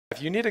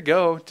if you need to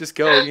go, just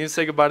go. You need to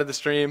say goodbye to the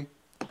stream.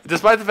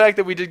 Despite the fact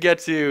that we did get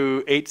to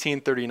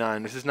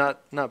 1839, which is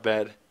not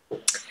bad.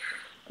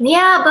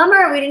 Yeah,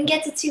 bummer. We didn't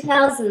get to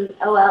 2000.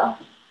 Oh well.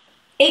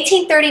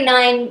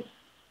 1839.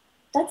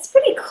 That's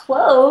pretty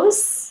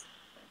close.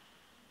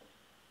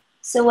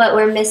 So what?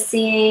 We're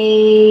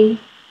missing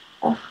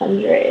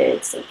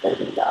 $100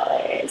 something.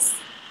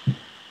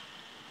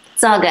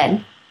 It's all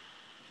good.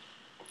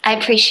 I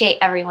appreciate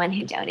everyone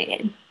who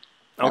donated.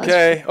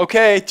 Okay,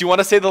 okay. Do you want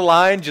to say the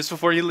line just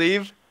before you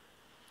leave?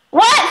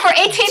 What? For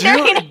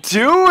 1839?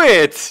 Do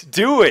it.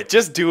 Do it.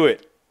 Just do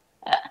it.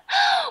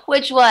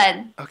 Which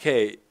one?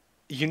 Okay.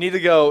 You need to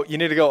go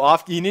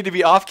off. You need to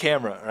be off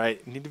camera,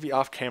 right? You need to be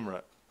off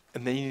camera.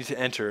 And then you need to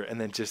enter, and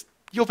then just,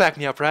 you'll back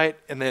me up, right?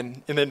 And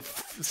then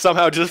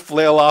somehow just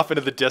flail off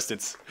into the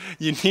distance.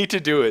 You need to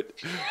do it.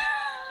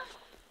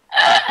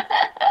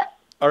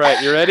 All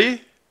right, you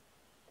ready?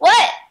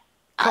 What?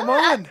 Come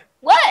on.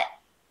 What?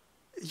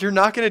 You're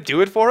not gonna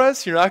do it for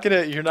us? You're not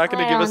gonna give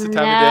us the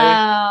time of day?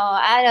 No,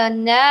 I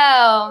don't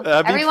know.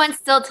 Everyone's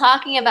still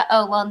talking about.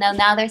 Oh well, no.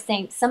 Now they're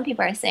saying some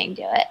people are saying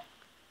do it.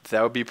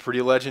 That would be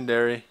pretty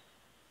legendary.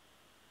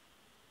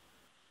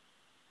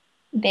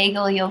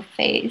 Bagel your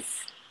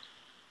face.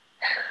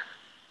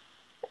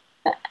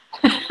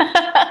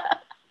 I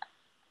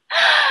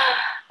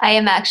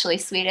am actually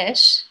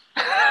Swedish.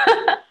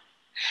 All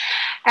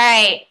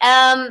right.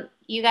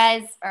 You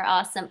guys are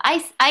awesome.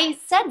 I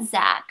said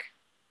Zach.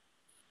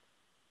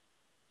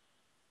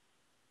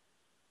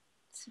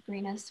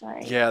 Sabrina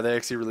story. Yeah, they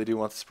actually really do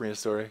want the Sabrina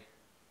story.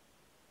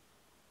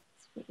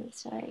 Sabrina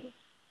story.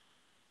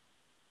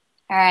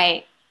 All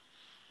right.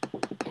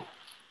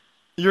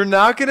 You're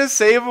not gonna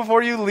say it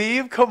before you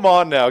leave? Come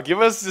on now,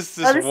 give us this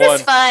one. This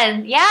is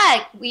fun.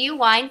 Yeah, will you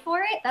whine for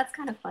it? That's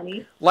kind of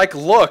funny. Like,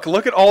 look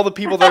at all the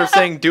people that are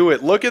saying do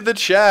it. Look at the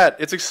chat.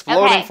 It's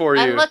exploding for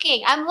you.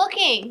 I'm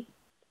looking.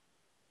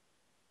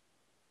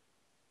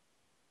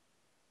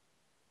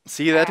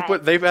 See,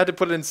 they've had to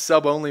put it in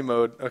sub-only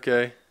mode.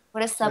 Okay.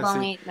 What is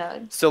sub-only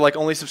mode? So, like,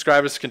 only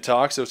subscribers can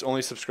talk, so it's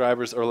only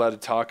subscribers are allowed to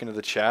talk into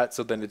the chat,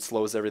 so then it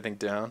slows everything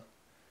down.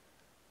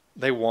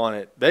 They want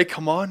it.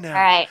 Come on now.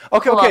 All right.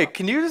 Okay, cool. okay.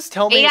 Can you just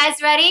tell me? Are you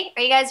guys ready? Yes.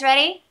 Are you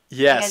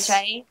guys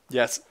ready?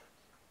 Yes.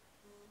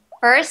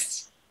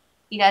 First,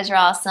 you guys are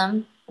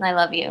awesome, and I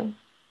love you.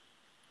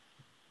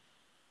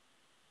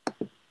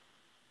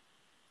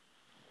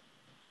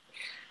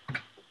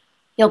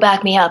 You'll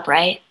back me up,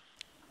 right?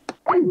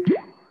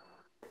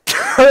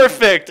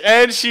 Perfect.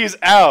 And she's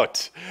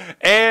out.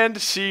 And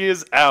she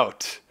is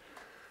out.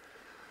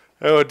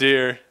 Oh,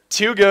 dear.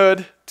 Too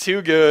good.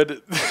 Too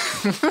good.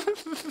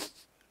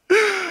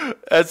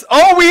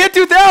 We hit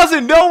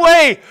 2,000. No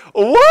way.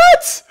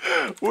 What?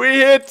 We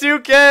hit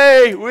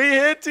 2K. We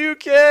hit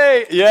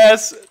 2K.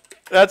 Yes.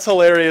 That's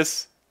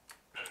hilarious.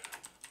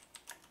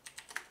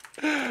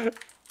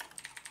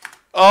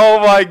 Oh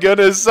my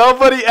goodness.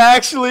 Somebody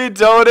actually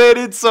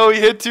donated so we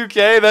hit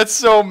 2K. That's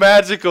so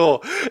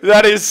magical.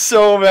 That is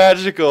so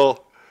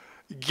magical.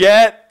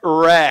 Get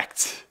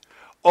wrecked.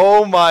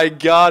 Oh my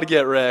god,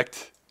 get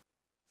wrecked.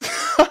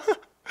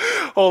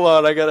 Hold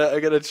on, I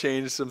gotta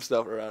change some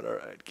stuff around. All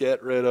right,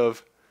 get rid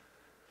of